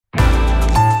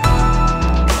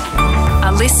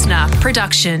listener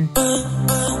production. Brooke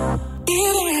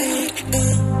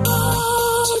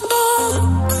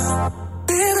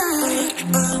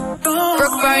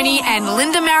Boney and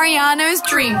Linda Mariano's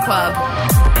Dream Club.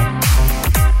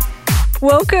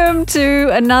 Welcome to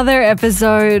another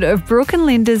episode of Brooke and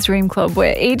Linda's Dream Club,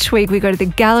 where each week we go to the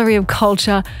Gallery of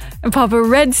Culture and pop a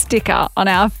red sticker on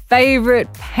our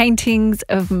favourite paintings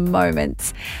of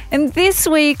moments. And this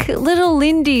week, little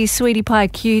Lindy, sweetie pie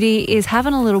cutie, is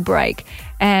having a little break.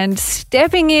 And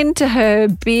stepping into her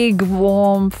big,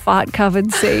 warm,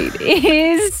 fart-covered seat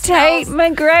is Tate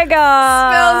McGregor.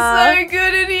 Smells so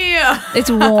good in here. It's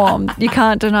warm. You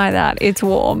can't deny that. It's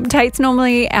warm. Tate's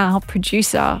normally our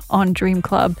producer on Dream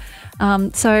Club.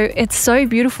 So it's so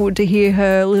beautiful to hear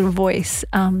her little voice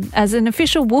as an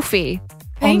official woofie.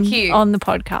 Thank you. On the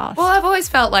podcast. Well, I've always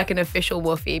felt like an official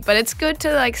woofie, but it's good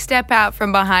to step out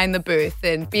from behind the booth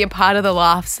and be a part of the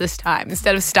laughs this time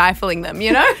instead of stifling them,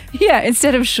 you know? Yeah,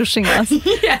 instead of shushing us.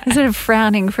 Yeah. Instead of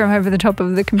frowning from over the top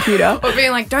of the computer. Or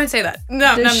being like, don't say that.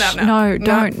 No.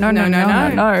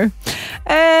 No.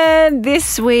 And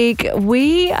this week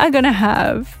we are going to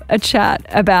have a chat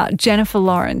about Jennifer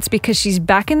Lawrence because she's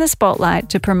back in the spotlight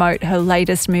to promote her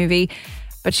latest movie.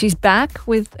 But she's back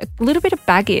with a little bit of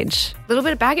baggage. A little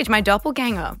bit of baggage, my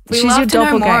doppelganger. She's love your to know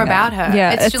doppelganger. more about her.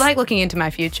 Yeah, it's like looking into my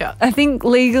future. I think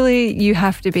legally you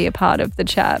have to be a part of the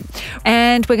chat.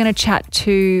 And we're going to chat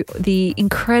to the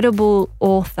incredible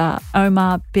author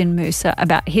Omar bin Musa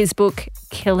about his book,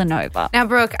 Killanova. Now,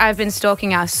 Brooke, I've been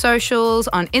stalking our socials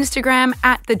on Instagram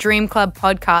at the Dream Club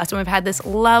Podcast, and we've had this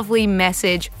lovely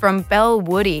message from Belle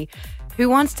Woody, who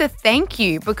wants to thank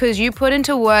you because you put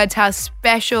into words how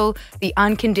special the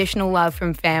unconditional love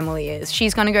from family is.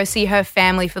 She's going to go see her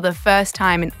family for the first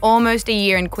time in almost a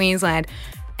year in Queensland,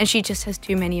 and she just has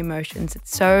too many emotions.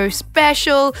 It's so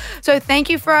special. So thank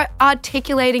you for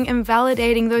articulating and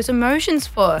validating those emotions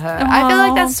for her. Aww. I feel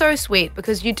like that's so sweet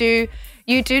because you do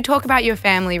talk about your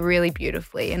family really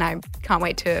beautifully, and I can't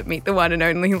wait to meet the one and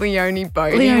only Leonie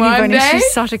Boney one day.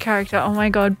 She's such a character. Oh my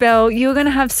God, Belle, you're going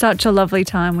to have such a lovely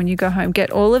time when you go home. Get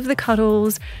all of the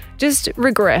cuddles. Just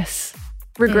regress.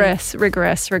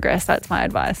 That's my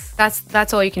advice.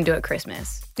 That's all you can do at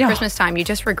Christmas. Yeah. Christmas time, you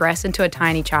just regress into a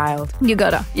tiny child. You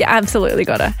gotta. Yeah, absolutely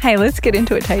gotta. Hey, let's get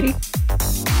into it, Tatey.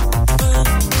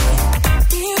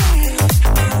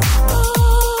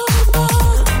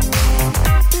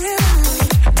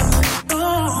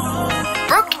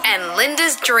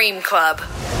 Linda's Dream Club.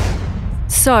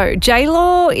 So,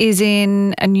 J-Law is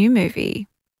in a new movie.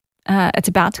 It's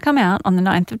about to come out on the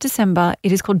 9th of December.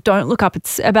 It is called Don't Look Up.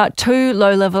 It's about two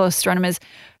low-level astronomers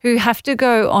who have to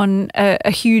go on a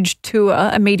huge tour,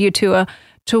 a media tour,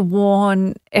 to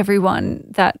warn everyone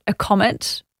that a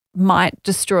comet might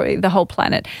destroy the whole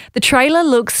planet. The trailer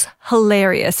looks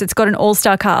hilarious. It's got an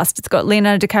all-star cast. It's got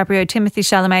Leonardo DiCaprio, Timothée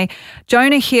Chalamet,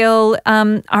 Jonah Hill,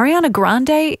 Ariana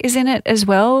Grande is in it as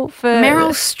well.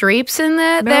 Meryl Streep's in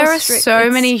there. There are so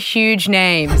many huge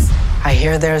names. I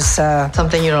hear there's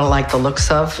something you don't like the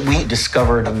looks of. We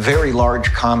discovered a very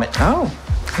large comet. Oh,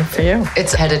 good for you.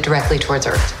 It's headed directly towards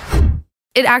Earth.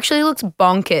 It actually looks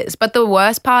bonkers, but the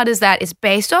worst part is that it's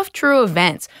based off true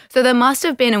events. So there must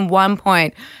have been, at one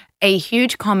point, a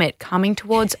huge comet coming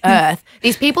towards Earth.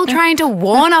 These people trying to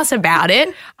warn us about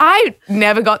it. I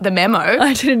never got the memo.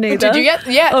 I didn't either. Did you get?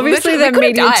 Yeah. Obviously, their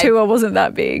media tour wasn't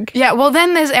that big. Yeah. Well,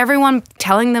 then there's everyone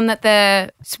telling them that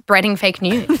they're spreading fake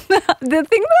news. The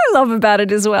thing that I love about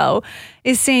it as well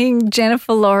is seeing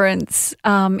Jennifer Lawrence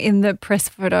in the press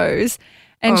photos.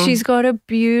 And she's got a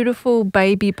beautiful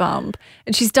baby bump.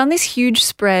 And she's done this huge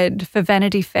spread for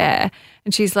Vanity Fair.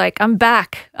 And she's like, I'm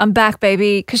back,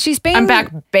 baby. Because she's been... I'm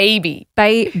back, baby.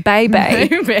 Baby.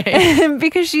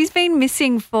 Because she's been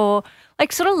missing for,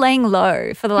 sort of laying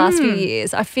low for the last few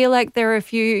years. I feel like there are a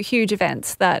few huge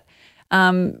events that,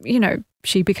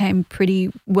 she became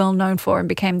pretty well known for and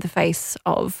became the face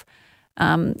of.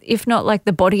 If not like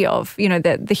the body of,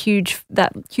 the huge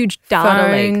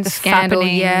data leak, the scandal,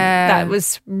 that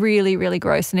was really, really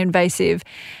gross and invasive.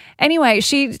 Anyway,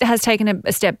 she has taken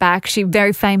a step back. She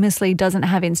very famously doesn't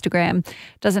have Instagram,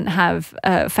 doesn't have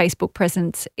a Facebook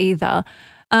presence either.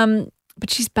 But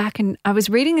she's back, and I was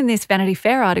reading in this Vanity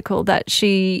Fair article that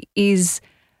she is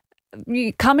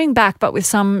coming back but with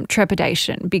some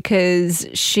trepidation because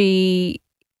she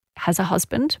has a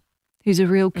husband who's a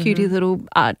real cutie little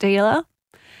art dealer.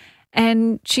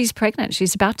 And she's pregnant.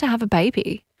 She's about to have a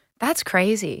baby. That's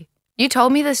crazy. You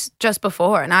told me this just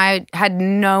before and I had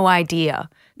no idea.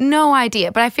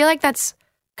 But I feel like that's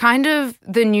kind of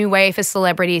the new way for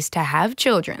celebrities to have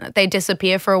children, that they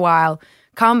disappear for a while,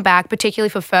 come back, particularly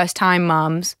for first-time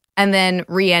mums, and then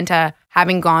re-enter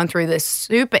having gone through this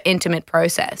super intimate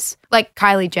process. Like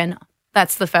Kylie Jenner.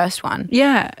 That's the first one.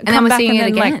 Yeah. And then we're seeing it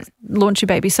again. Like, launch your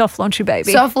baby, soft launch your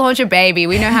baby. Soft launch a baby.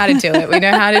 We know how to do it. We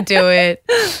know how to do it.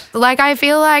 Like, I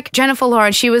feel like Jennifer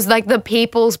Lawrence, she was like the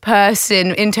people's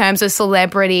person in terms of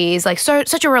celebrities. Like,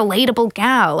 such a relatable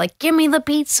gal. Like, give me the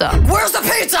pizza. Where's the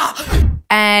pizza?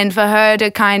 And for her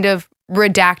to kind of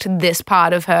redact this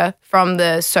part of her from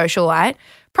the socialite,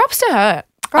 props to her.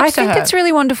 I think it's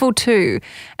really wonderful too.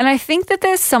 And I think that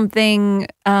there's something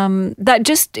that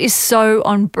just is so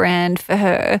on brand for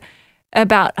her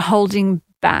about holding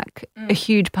back a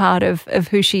huge part of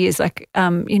who she is. Like,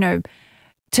 you know,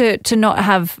 to not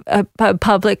have a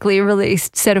publicly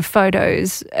released set of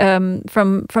photos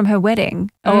from her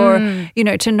wedding, or, you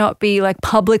know, to not be like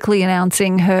publicly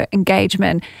announcing her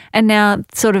engagement. And now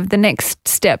sort of the next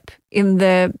step in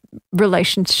the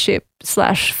relationship /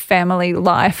 family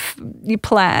life you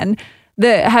plan,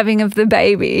 the having of the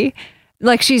baby,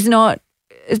 like she's not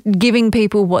giving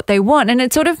people what they want. And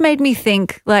it sort of made me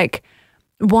think, like,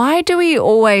 why do we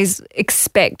always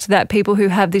expect that people who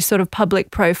have this sort of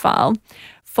public profile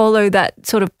follow that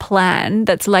sort of plan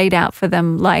that's laid out for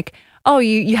them? Like, oh,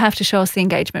 you have to show us the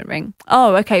engagement ring.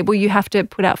 Oh, okay, well, you have to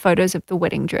put out photos of the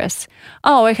wedding dress.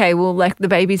 Oh, okay, well, like the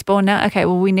baby's born now. Okay,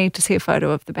 well, we need to see a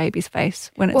photo of the baby's face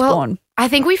when it's born. I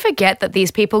think we forget that these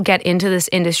people get into this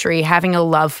industry having a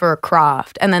love for a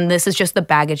craft, and then this is just the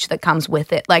baggage that comes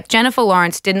with it. Like, Jennifer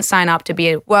Lawrence didn't sign up to be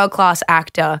a world-class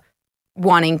actor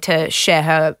wanting to share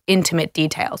her intimate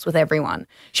details with everyone.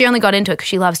 She only got into it because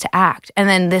she loves to act. And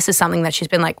then this is something that she's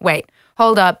been like, wait,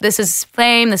 hold up, this is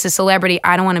fame, this is celebrity,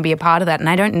 I don't want to be a part of that, and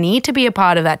I don't need to be a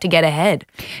part of that to get ahead.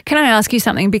 Can I ask you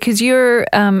something? Because you're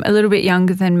a little bit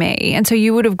younger than me, and so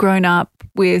you would have grown up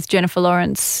with Jennifer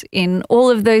Lawrence in all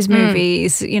of those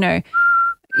movies, you know.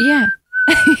 Yeah.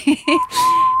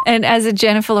 And as a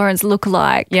Jennifer Lawrence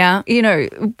lookalike, you know,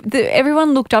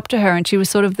 everyone looked up to her, and she was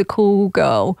sort of the cool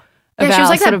girl. Yeah, she was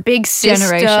like that big sister.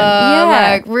 Generation.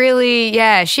 Yeah. Like, really,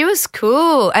 she was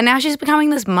cool. And now she's becoming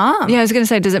this mom. Yeah, I was going to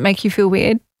say, does it make you feel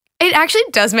weird? It actually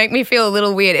does make me feel a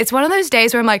little weird. It's one of those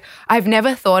days where I'm like, I've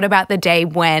never thought about the day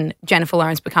when Jennifer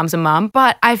Lawrence becomes a mom,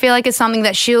 but I feel like it's something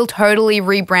that she'll totally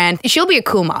rebrand. She'll be a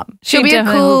cool mom. She'll be a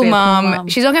cool mom.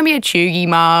 She's not going to be a chuggy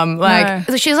mom. Like,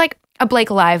 she's like a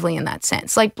Blake Lively in that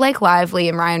sense. Like Blake Lively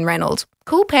and Ryan Reynolds,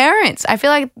 cool parents. I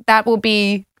feel like that will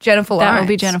be Jennifer Lawrence. That will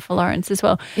be Jennifer Lawrence as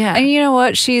well. Yeah. And you know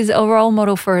what? She's a role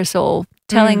model for us all,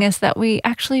 telling us that we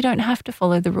actually don't have to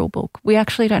follow the rule book. We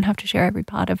actually don't have to share every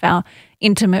part of our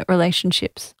intimate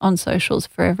relationships on socials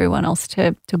for everyone else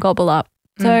to gobble up.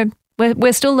 So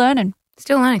we're still learning.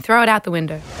 Still learning. Throw it out the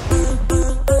window.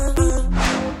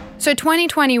 So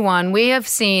 2021, we have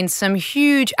seen some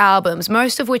huge albums,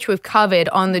 most of which we've covered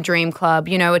on the Dream Club.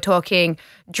 You know, we're talking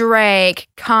Drake,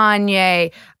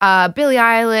 Kanye, Billie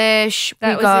Eilish.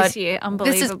 That was this year,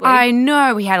 unbelievably. I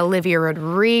know. We had Olivia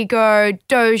Rodrigo,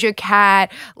 Doja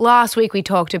Cat. Last week we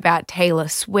talked about Taylor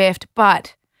Swift.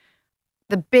 But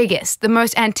the biggest, the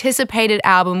most anticipated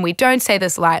album, we don't say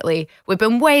this lightly, we've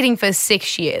been waiting for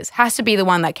 6 years, has to be the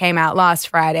one that came out last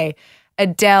Friday,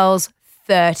 Adele's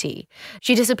 30.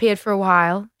 She disappeared for a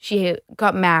while. She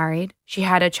got married. She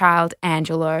had a child,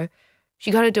 Angelo.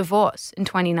 She got a divorce in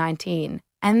 2019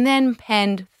 and then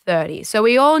penned 30. So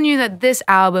we all knew that this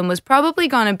album was probably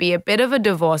going to be a bit of a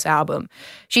divorce album.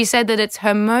 She said that it's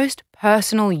her most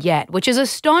personal yet, which is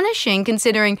astonishing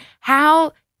considering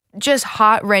how just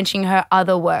heart-wrenching her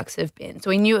other works have been. So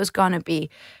we knew it was going to be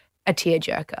a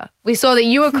tearjerker. We saw that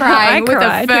you were crying with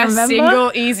the first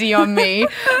single, Easy on Me.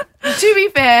 To be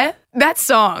fair, that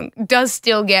song does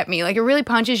still get me. Like, it really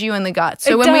punches you in the gut.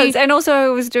 So it does. And also I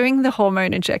was doing the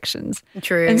hormone injections.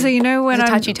 True. And so, you know, when it's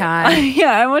a touchy time.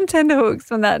 Yeah, I'm on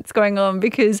tenterhooks when that's going on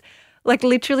because like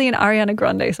literally an Ariana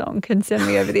Grande song can send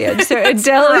me over the edge. So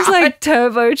Adele is like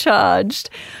turbocharged.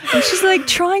 And she's like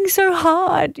trying so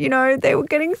hard. You know, they were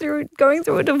going through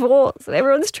a divorce and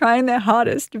everyone's trying their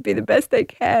hardest to be the best they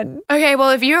can. Okay, well,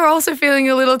 if you're also feeling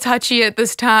a little touchy at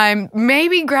this time,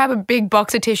 maybe grab a big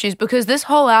box of tissues because this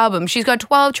whole album, she's got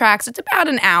 12 tracks, it's about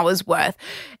an hour's worth,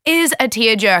 is a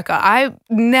tearjerker. I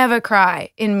never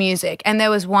cry in music. And there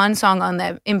was one song on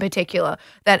there in particular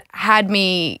that had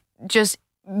me just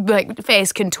like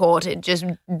face contorted, just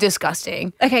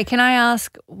disgusting. Okay, can I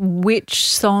ask which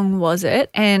song was it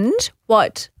and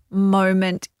what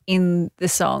moment in the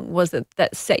song was it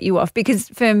that set you off? Because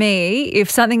for me, if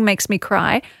something makes me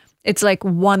cry, it's like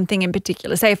one thing in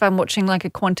particular. Say if I'm watching like a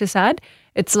Qantas ad,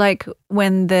 it's like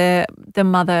when the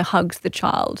mother hugs the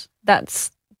child.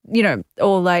 That's, you know,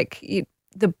 or like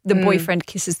the boyfriend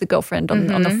kisses the girlfriend on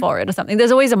the forehead or something.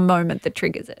 There's always a moment that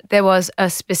triggers it. There was a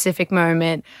specific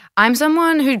moment. I'm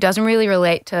someone who doesn't really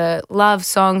relate to love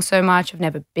songs so much. I've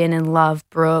never been in love,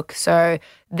 Brooke. So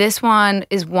this one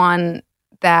is one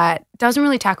that doesn't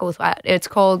really tackle with that. It's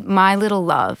called My Little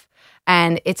Love,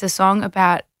 and it's a song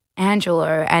about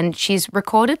Angelo, and she's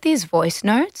recorded these voice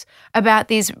notes about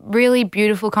these really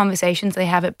beautiful conversations they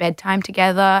have at bedtime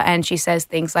together, and she says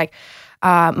things like,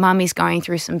 Mummy's going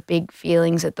through some big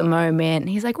feelings at the moment. And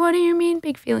he's like, what do you mean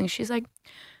big feelings? She's like,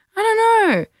 I don't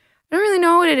know. I don't really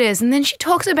know what it is. And then she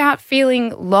talks about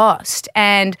feeling lost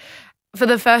and for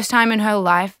the first time in her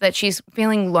life that she's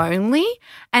feeling lonely.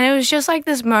 And it was just like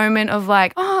this moment of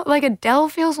like, oh, like Adele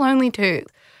feels lonely too.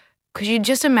 Because you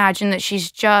just imagine that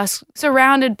she's just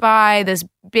surrounded by this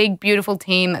big, beautiful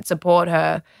team that support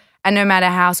her. And no matter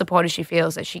how supported she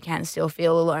feels, that she can still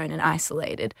feel alone and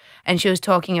isolated. And she was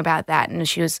talking about that. And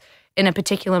she was in a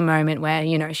particular moment where,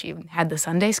 you know, she had the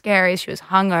Sunday scaries. She was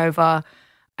hungover.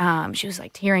 She was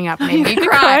like tearing up, made me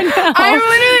cry. I'm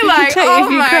literally like, oh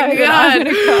my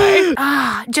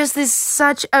God. Just this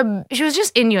she was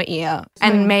just in your ear.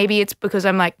 And maybe it's because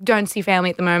I'm like, don't see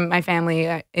family at the moment. My family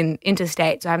are in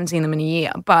interstate, so I haven't seen them in a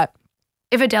year. But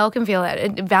if Adele can feel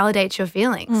it validates your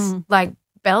feelings. Like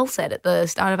Belle said at the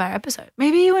start of our episode.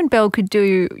 Maybe you and Belle could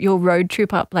do your road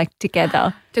trip up like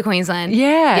together. To Queensland.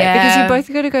 Yeah, because you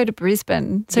both got to go to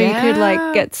Brisbane. So you could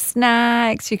like get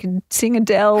snacks, you could sing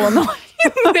Adele on the way.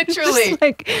 Literally. Just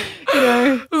like, you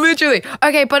know. Literally.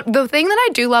 Okay, but the thing that I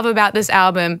do love about this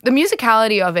album, the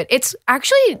musicality of it, it's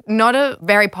actually not a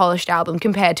very polished album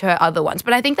compared to her other ones,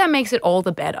 but I think that makes it all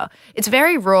the better. It's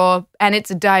very raw and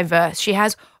it's diverse. She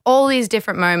has all these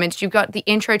different moments. You've got the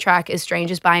intro track is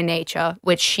Strangers by Nature,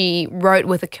 which she wrote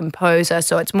with a composer,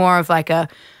 so it's more of like a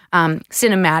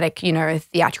cinematic, you know,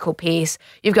 theatrical piece.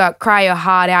 You've got Cry Your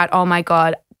Heart Out, Oh My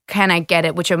God, Can I Get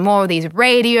It, which are more of these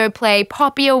radio play,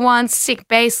 poppier ones, sick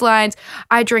bass lines.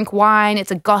 I Drink Wine, it's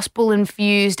a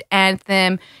gospel-infused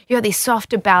anthem. You got these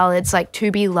softer ballads like To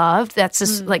Be Loved, that's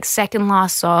this like second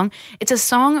last song. It's a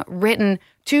song written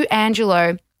to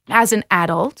Angelo as an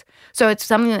adult, so it's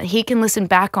something that he can listen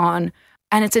back on,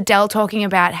 and it's Adele talking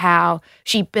about how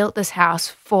she built this house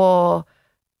for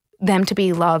them to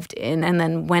be loved in, and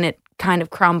then when it kind of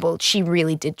crumbled, she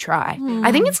really did try.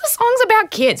 I think it's the songs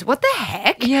about kids. What the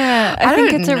heck? Yeah, I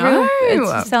think it's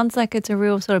it sounds like it's a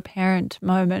real sort of parent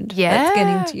moment that's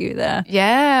getting to you there.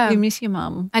 Yeah. You miss your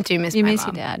mum. I do miss you my miss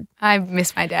mum. your dad. I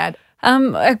miss my dad.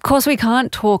 Of course, we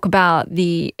can't talk about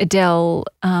the Adele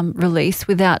release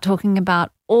without talking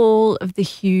about all of the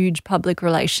huge public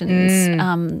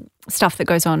relations stuff that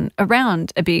goes on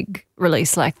around a big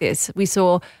release like this. We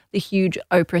saw the huge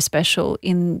Oprah special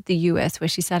in the US where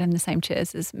she sat in the same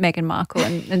chairs as Meghan Markle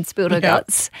and spilled her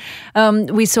guts.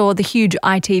 We saw the huge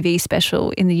ITV special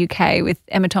in the UK with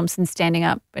Emma Thompson standing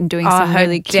up and doing some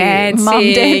really cute mum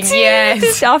dancing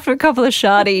yes. after a couple of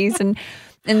shardies and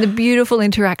the beautiful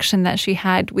interaction that she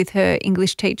had with her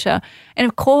English teacher. And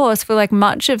of course, for like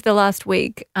much of the last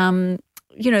week,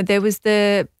 you know, there was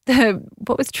the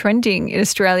what was trending in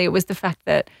Australia was the fact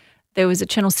that there was a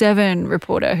Channel 7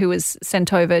 reporter who was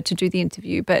sent over to do the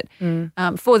interview, but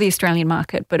for the Australian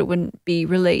market, but it wouldn't be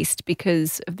released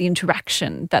because of the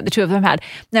interaction that the two of them had.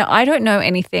 Now, I don't know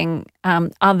anything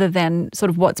other than sort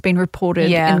of what's been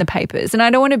reported in the papers, and I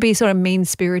don't want to be sort of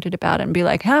mean-spirited about it and be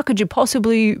like, how could you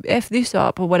possibly F this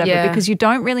up or whatever, because you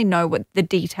don't really know what the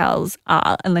details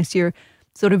are unless you're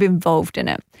sort of involved in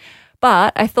it.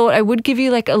 But I thought I would give you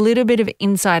like a little bit of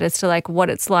insight as to like what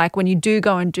it's like when you do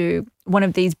go and do one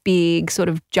of these big sort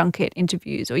of junket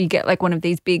interviews, or you get like one of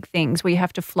these big things where you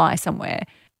have to fly somewhere.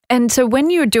 And so when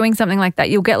you're doing something like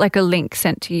that, you'll get like a link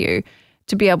sent to you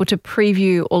to be able to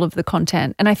preview all of the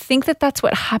content. And I think that that's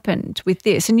what happened with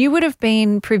this. And you would have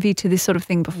been privy to this sort of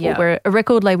thing before where a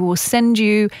record label will send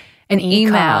you an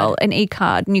email, an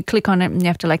e-card, and you click on it and you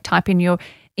have to like type in your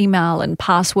email and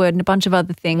password and a bunch of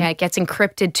other things. Yeah, it gets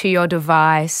encrypted to your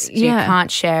device. So you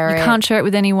can't share it. You can't share it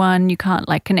with anyone. You can't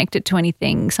like connect it to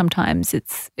anything. Sometimes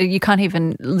you can't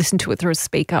even listen to it through a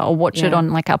speaker or watch it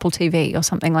on like Apple TV or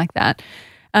something like that.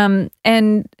 And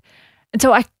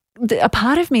so a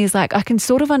part of me is like, I can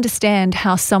sort of understand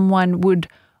how someone would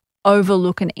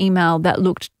overlook an email that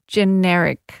looked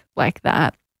generic like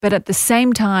that, but at the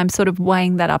same time sort of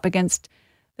weighing that up against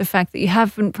the fact that you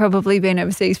haven't probably been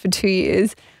overseas for 2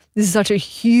 years. This is such a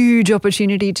huge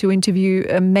opportunity to interview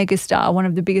a megastar, one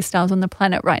of the biggest stars on the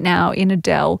planet right now in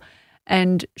Adele.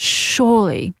 And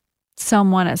surely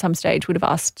someone at some stage would have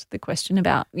asked the question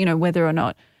about, you know, whether or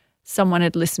not someone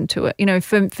had listened to it. You know,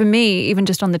 for me, even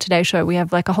just on the Today Show, we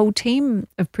have like a whole team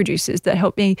of producers that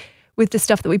help me with the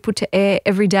stuff that we put to air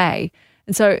every day.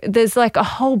 And so there's like a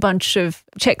whole bunch of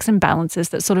checks and balances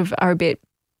that sort of are a bit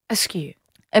askew.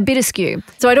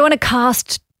 So I don't want to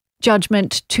cast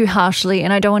judgment too harshly,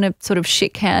 and I don't want to sort of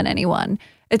shit can anyone.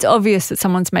 It's obvious that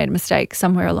someone's made a mistake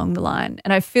somewhere along the line.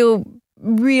 And I feel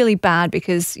really bad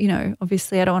because, you know,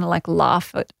 obviously I don't want to like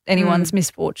laugh at anyone's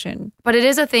misfortune. But it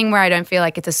is a thing where I don't feel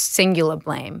like it's a singular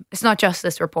blame. It's not just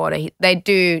this reporter. They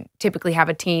do typically have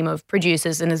a team of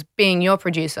producers, and as being your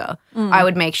producer, I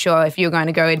would make sure if you're going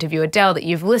to go interview Adele that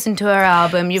you've listened to her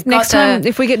album. You've Next time,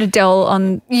 if we get Adele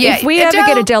on, if we ever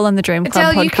get Adele on the Dream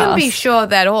Club podcast. You can be sure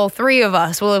that all three of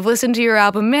us will have listened to your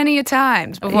album many a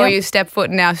times before you step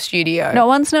foot in our studio. Not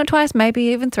once, not twice, maybe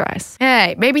even thrice.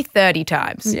 Hey, maybe 30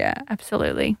 times. Yeah,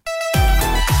 absolutely.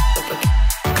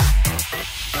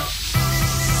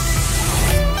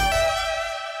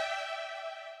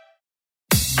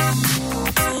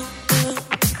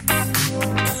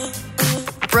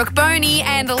 Brooke Boney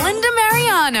and Linda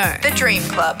Mariano. The Dream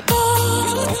Club.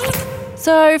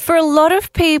 So for a lot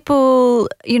of people,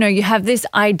 you know, you have this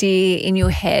idea in your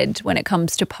head when it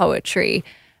comes to poetry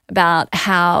about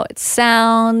how it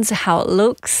sounds, how it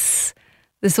looks,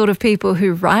 the sort of people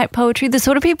who write poetry, the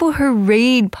sort of people who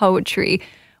read poetry.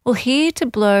 Well, here to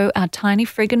blow our tiny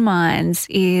friggin' minds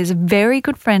is a very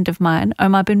good friend of mine,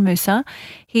 Omar bin Musa.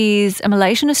 He's a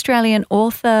Malaysian-Australian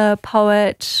author,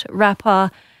 poet,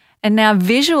 rapper, and now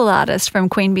visual artist from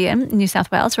Queanbeyan in New South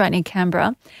Wales, right near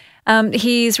Canberra.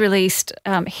 He's released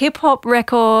hip-hop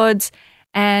records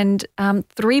and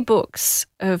 3 books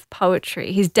of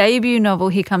poetry. His debut novel,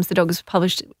 Here Comes the Dog, was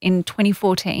published in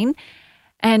 2014,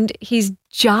 and he's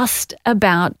just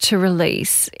about to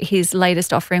release his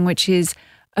latest offering, which is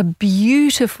a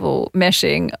beautiful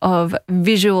meshing of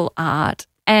visual art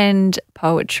and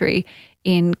poetry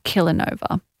in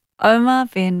Killanova. Omar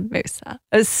bin Musa.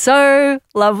 It's so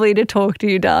lovely to talk to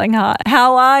you, darling heart.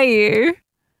 How are you?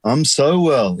 I'm so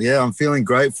well. Yeah, I'm feeling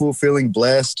grateful, feeling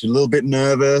blessed, a little bit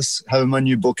nervous, having my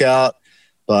new book out.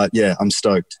 But yeah, I'm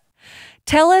stoked.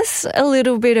 Tell us a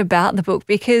little bit about the book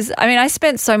because, I mean, I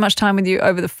spent so much time with you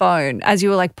over the phone as you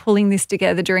were like pulling this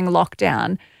together during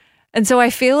lockdown. And so I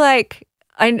feel like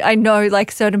I know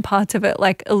like certain parts of it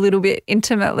like a little bit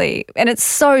intimately, and it's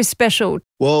so special.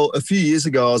 Well, a few years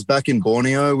ago, I was back in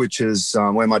Borneo, which is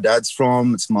where my dad's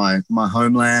from. It's my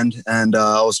homeland. And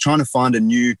I was trying to find a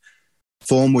new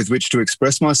form with which to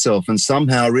express myself. And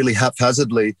somehow, really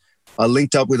haphazardly, I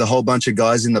linked up with a whole bunch of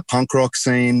guys in the punk rock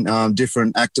scene,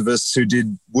 different activists who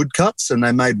did woodcuts, and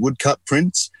they made woodcut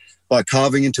prints by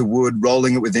carving into wood,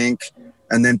 rolling it with ink,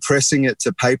 and then pressing it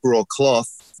to paper or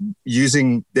cloth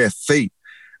using their feet.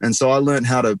 And so I learned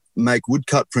how to make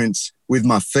woodcut prints with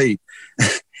my feet.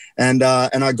 And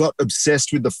I got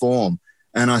obsessed with the form,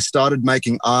 and I started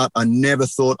making art. I never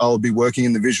thought I would be working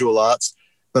in the visual arts,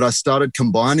 but I started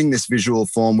combining this visual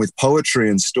form with poetry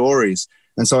and stories.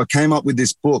 And so I came up with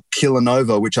this book,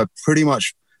 Killanova, which I pretty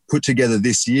much put together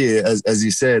this year, as you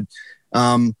said,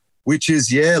 which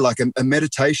is, like a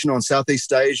meditation on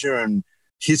Southeast Asia and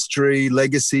history,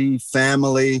 legacy,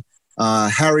 family,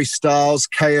 Harry Styles,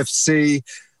 KFC,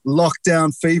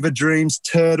 lockdown fever dreams,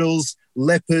 turtles,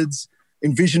 leopards,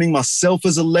 envisioning myself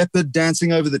as a leopard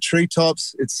dancing over the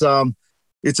treetops. It's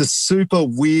a super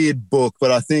weird book,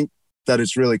 but I think that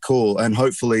it's really cool, and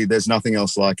hopefully there's nothing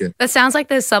else like it. That sounds like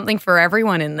there's something for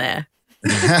everyone in there.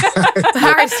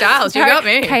 Harry Styles, you got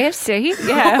me. KFC,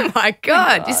 yeah. Oh my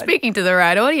God, you're speaking to the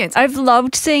right audience. I've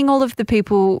loved seeing all of the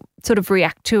people sort of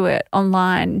react to it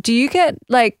online. Do you get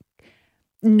like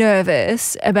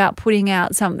nervous about putting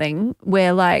out something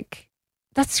where like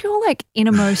that's your like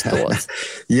innermost thoughts?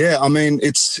 Yeah, I mean,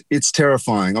 it's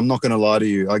terrifying. I'm not going to lie to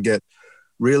you. I get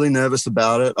really nervous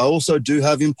about it. I also do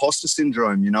have imposter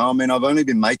syndrome, you know. I mean, I've only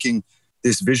been making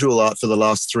this visual art for the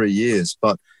last 3 years,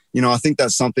 but, you know, I think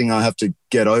that's something I have to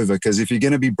get over, because if you're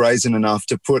going to be brazen enough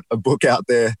to put a book out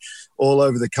there all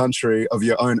over the country of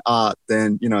your own art,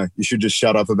 then, you know, you should just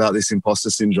shut up about this imposter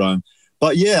syndrome.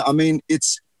 But yeah, I mean,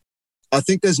 I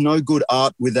think there's no good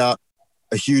art without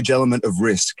a huge element of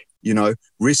risk, you know,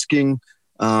 risking,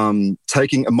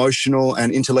 taking emotional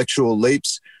and intellectual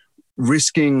leaps,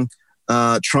 risking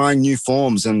trying new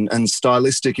forms and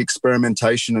stylistic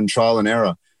experimentation and trial and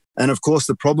error. And of course,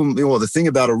 the thing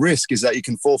about a risk is that you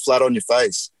can fall flat on your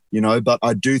face, you know, but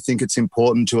I do think it's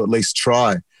important to at least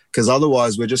try, because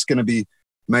otherwise we're just going to be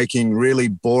making really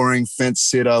boring fence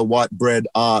sitter, white bread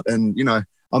art. And, you know,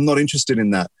 I'm not interested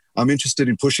in that. I'm interested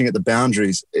in pushing at the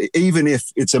boundaries, even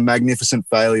if it's a magnificent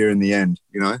failure in the end,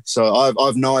 you know. So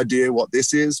I've no idea what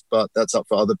this is, but that's up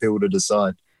for other people to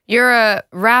decide. You're a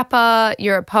rapper,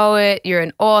 you're a poet, you're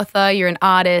an author, you're an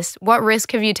artist. What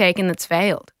risk have you taken that's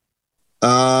failed?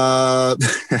 I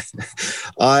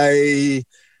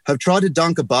have tried to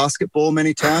dunk a basketball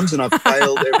many times and I've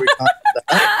failed every time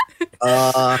with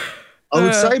that. I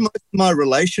would say most of my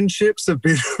relationships have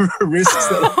been risks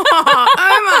that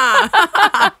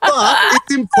but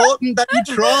it's important that you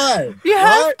try. You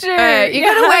have to. You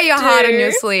got to wear your heart on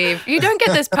your sleeve. You don't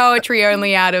get this poetry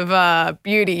only out of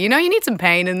beauty. You need some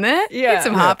pain in there. You need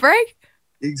some heartbreak.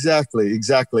 Exactly.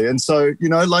 And so,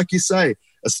 like you say,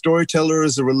 a storyteller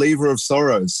is a reliever of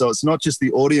sorrows. So it's not just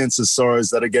the audience's sorrows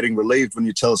that are getting relieved when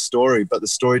you tell a story, but the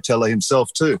storyteller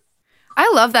himself too.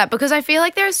 I love that because I feel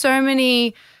like there are so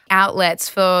many outlets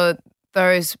for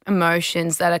those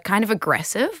emotions that are kind of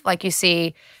aggressive. Like you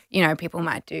see, people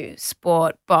might do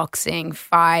sport, boxing,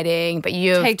 fighting, but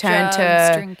you've turned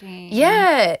to drinking.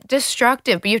 Yeah,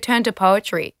 destructive, but you've turned to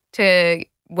poetry to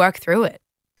work through it.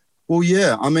 Well,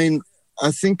 yeah. I mean, I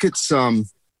think it's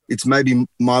maybe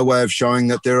my way of showing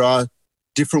that there are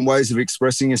different ways of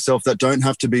expressing yourself that don't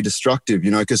have to be destructive,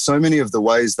 because so many of the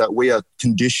ways that we are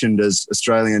conditioned as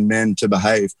Australian men to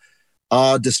behave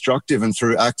are destructive and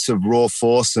through acts of raw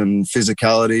force and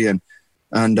physicality.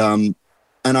 And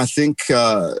I think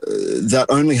that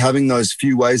only having those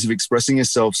few ways of expressing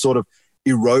yourself sort of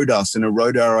erode us and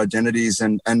erode our identities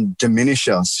and diminish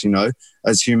us,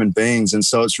 as human beings. And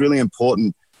so it's really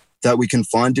important that we can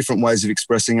find different ways of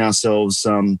expressing ourselves,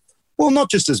 not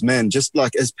just as men, just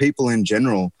like as people in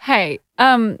general. Hey,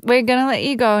 we're going to let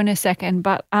you go in a second,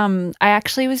 but I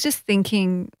actually was just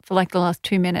thinking for like the last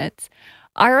 2 minutes,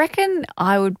 I reckon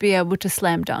I would be able to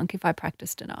slam dunk if I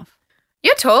practiced enough.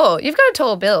 You're tall. You've got a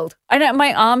tall build. I know,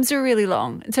 my arms are really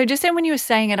long. So just then when you were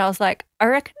saying it, I was like, I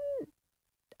reckon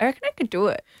I could do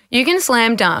it. You can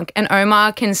slam dunk and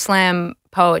Omar can slam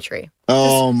poetry.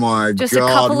 Oh my just God.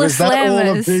 A couple was of that slammers.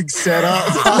 all a big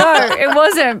setup? No, it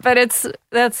wasn't, but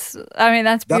that's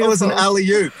beautiful. That was an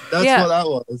alley-oop. That's what that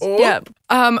was. Yeah.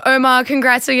 Omar,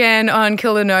 congrats again on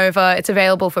Killanova. It's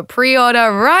available for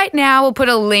pre-order right now. We'll put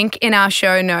a link in our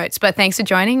show notes, but thanks for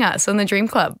joining us on the Dream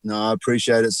Club. No, I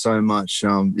appreciate it so much.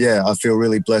 I feel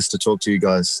really blessed to talk to you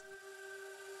guys.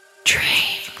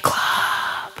 Dream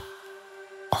Club.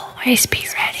 Always be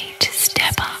ready to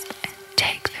step up and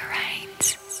take the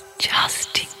reins,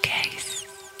 just in case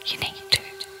you need to.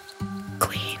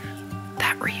 Clean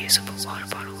that reusable water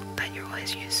bottle that you're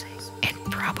always using. It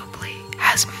probably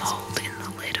has mold in the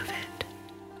lid of it.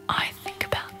 I think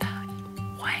about that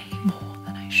way more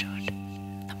than I should.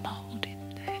 The mold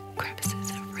in the crevices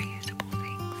of reusable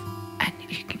things. And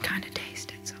you can kind of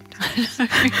taste it sometimes.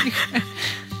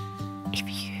 If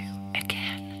you,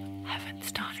 again, haven't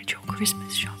started your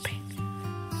Christmas shopping,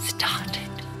 start it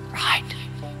right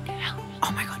now.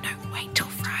 Oh my God, no, wait till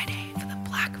Friday for the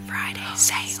Black Friday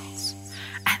sales.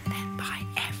 And then buy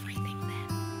everything then.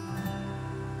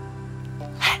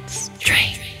 Let's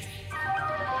dream.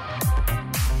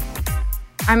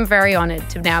 I'm very honoured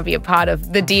to now be a part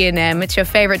of the D&M. It's your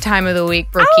favourite time of the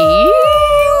week, Brookie.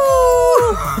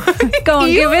 Go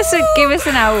on, give us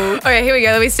an owl. Okay, here we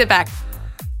go. Let me sit back.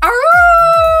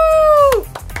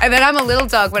 And then I'm a little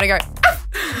dog when I go.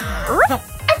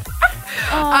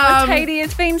 Oh, Katie,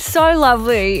 it's been so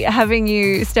lovely having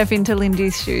you step into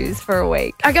Lindy's shoes for a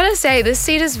week. I gotta say, this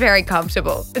seat is very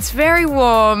comfortable. It's very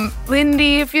warm.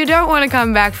 Lindy, if you don't want to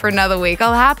come back for another week,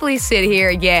 I'll happily sit here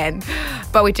again.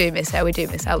 But we do miss her. We do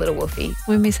miss our little woofie.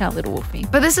 We miss our little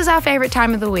woofie. But this is our favourite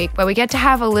time of the week where we get to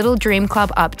have a little Dream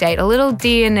Club update, a little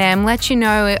D&M, let you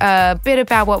know a bit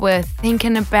about what we're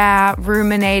thinking about,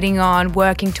 ruminating on,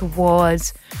 working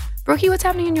towards. Brookie, what's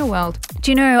happening in your world?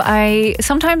 Do you know, I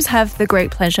sometimes have the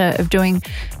great pleasure of doing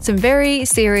some very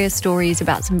serious stories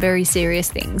about some very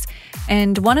serious things.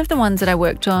 And one of the ones that I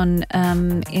worked on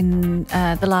in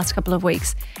the last couple of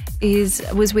weeks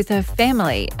was with a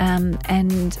family, and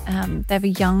they have a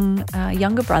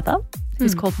younger brother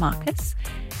who's called Marcus,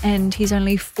 and he's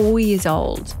only 4 years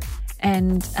old.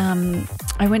 And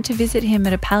I went to visit him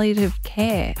at a palliative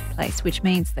care place, which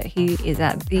means that he is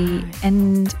at the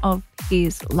end of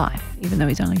his life, even though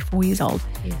he's only 4 years old.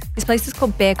 Yes. This place is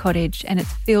called Bear Cottage, and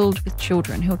it's filled with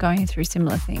children who are going through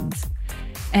similar things.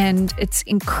 And it's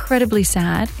incredibly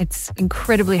sad. It's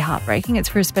incredibly heartbreaking. It's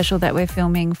for a special that we're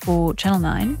filming for Channel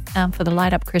 9 for the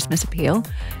Light Up Christmas Appeal.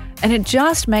 And it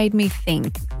just made me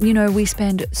think, we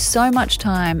spend so much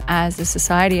time as a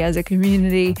society, as a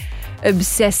community,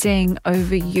 obsessing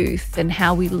over youth and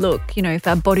how we look, if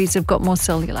our bodies have got more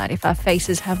cellulite, if our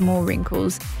faces have more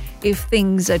wrinkles, if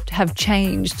things have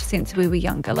changed since we were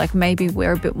younger, like maybe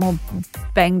we're a bit more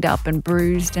banged up and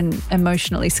bruised and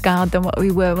emotionally scarred than what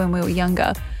we were when we were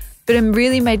younger. But it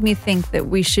really made me think that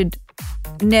we should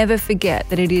never forget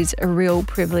that it is a real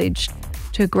privilege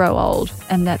to to grow old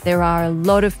and that there are a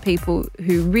lot of people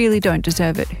who really don't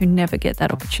deserve it, who never get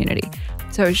that opportunity.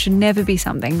 So it should never be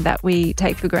something that we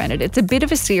take for granted. It's a bit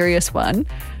of a serious one.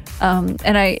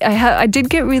 And I did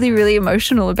get really, really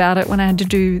emotional about it when I had to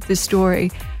do the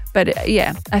story. But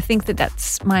yeah, I think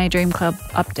that's my Dream Club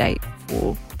update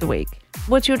for the week.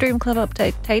 What's your Dream Club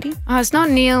update, Tatey? Oh, it's not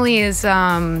nearly as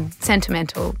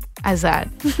sentimental as that.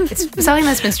 It's something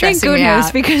that's been stressing me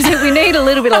out. Thank goodness, because we need a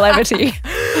little bit of levity.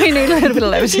 We need a little bit of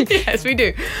levity. Yes, we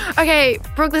do. Okay,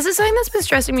 Brooke, this is something that's been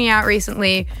stressing me out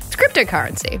recently. It's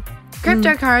cryptocurrency.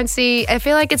 Cryptocurrency, I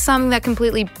feel like it's something that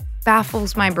completely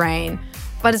baffles my brain.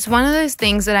 But it's one of those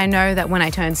things that I know that when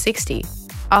I turn 60,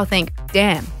 I'll think,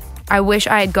 damn, I wish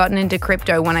I had gotten into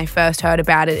crypto when I first heard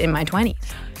about it in my 20s.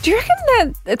 Do you reckon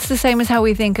that it's the same as how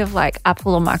we think of like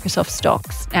Apple or Microsoft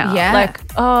stocks now? Yeah. Like,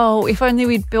 oh, if only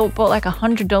we'd bought like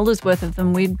 $100 worth of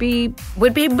them, we'd be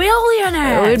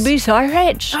billionaires. We'd be so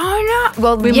rich. Oh, no.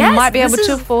 Well, We yes, might be able this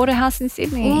to is afford a house in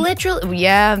Sydney. Literally,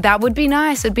 yeah, that would be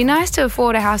nice. It'd be nice to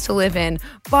afford a house to live in.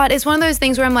 But it's one of those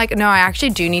things where I'm like, no, I actually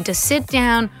do need to sit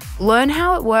down, learn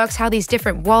how it works, how these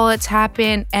different wallets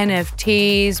happen,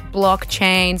 NFTs,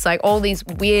 blockchains, like all these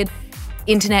weird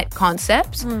internet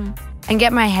concepts. And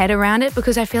get my head around it,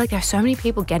 because I feel like there's so many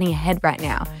people getting ahead right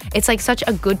now. It's like such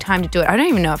a good time to do it. I don't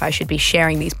even know if I should be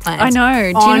sharing these plans I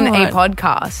know. Do on you know a what?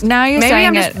 podcast. Now you're Maybe saying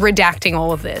I'm just it. redacting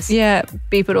all of this. Yeah,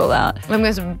 beep it all out. I'm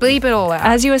going to bleep it all out.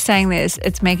 As you were saying this,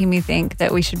 it's making me think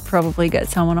that we should probably get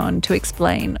someone on to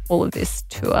explain all of this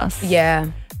to us. Yeah.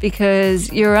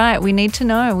 Because you're right, we need to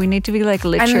know. We need to be like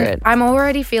literate. And I'm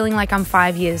already feeling like I'm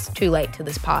 5 years too late to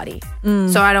this party.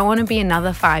 So I don't want to be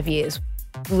another 5 years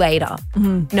later,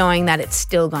 knowing that it's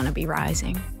still going to be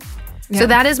rising. So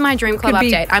that is my Dream Club Could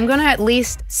be- update. I'm going to at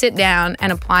least sit down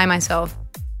and apply myself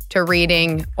to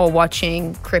reading or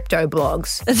watching crypto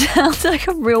blogs. It sounds like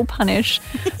a real punish,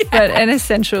 but an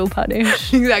essential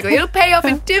punish. Exactly. It'll pay off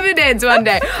in dividends one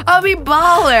day. I'll be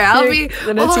baller.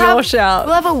 Then it's your shout.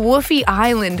 We'll have a woofy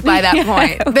island by that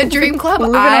point. The Dream Club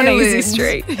Living Island. on Easy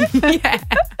Street. Yeah.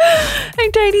 Hey,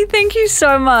 Tatey, thank you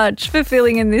so much for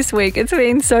filling in this week. It's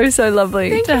been so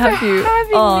lovely to have you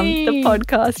having on me. the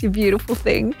podcast, you beautiful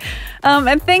thing.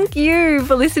 And thank you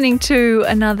for listening to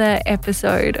another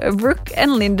episode of Brooke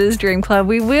and Linda's Dream Club.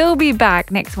 We will be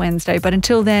back next Wednesday, but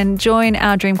until then, join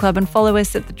our Dream Club and follow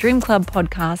us at the Dream Club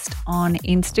Podcast on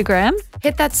Instagram.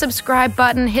 Hit that subscribe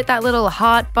button, hit that little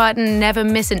heart button, never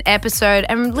miss an episode,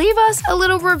 and leave us a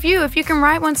little review if you can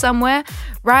write one somewhere.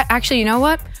 Actually, you know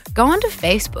what? Go onto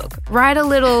Facebook. Write a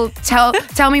little, tell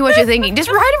me what you're thinking. Just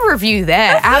write a review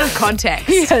there, out of context.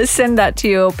 Yeah, send that to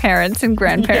your parents and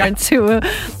grandparents who are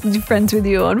friends with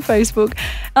you on Facebook.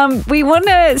 We want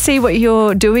to see what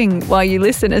you're doing while you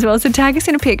listen as well. So tag us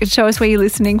in a pic and show us where you're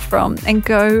listening from, and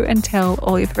go and tell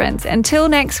all your friends. Until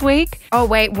next week. Oh,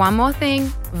 wait, one more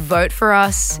thing. Vote for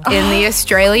us in the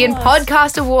Australian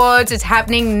Podcast Awards. It's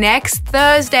happening next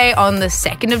Thursday on the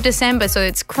 2nd of December. So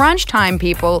it's crunch time,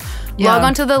 people. Yeah. Log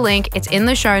onto the link. It's in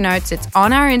the show notes. It's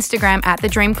on our Instagram at the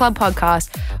Dream Club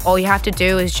Podcast. All you have to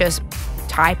do is just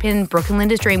type in Brooke and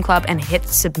Linda's Dream Club and hit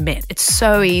submit. It's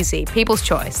so easy. People's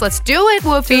choice. Let's do it,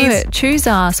 whoopies. Do it. Choose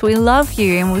us. We love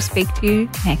you, and we'll speak to you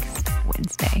next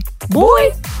Wednesday.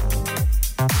 Boy.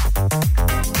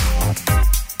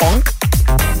 Bonk.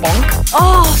 Bonk.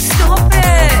 Oh, stop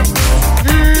it.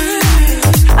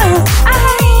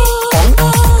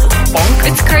 Bonk.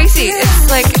 It's crazy.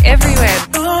 It's like everywhere.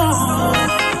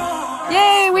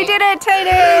 Yay, we did it,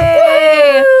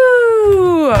 Tatey.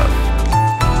 Woo!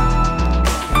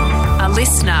 A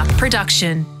listener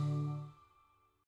production.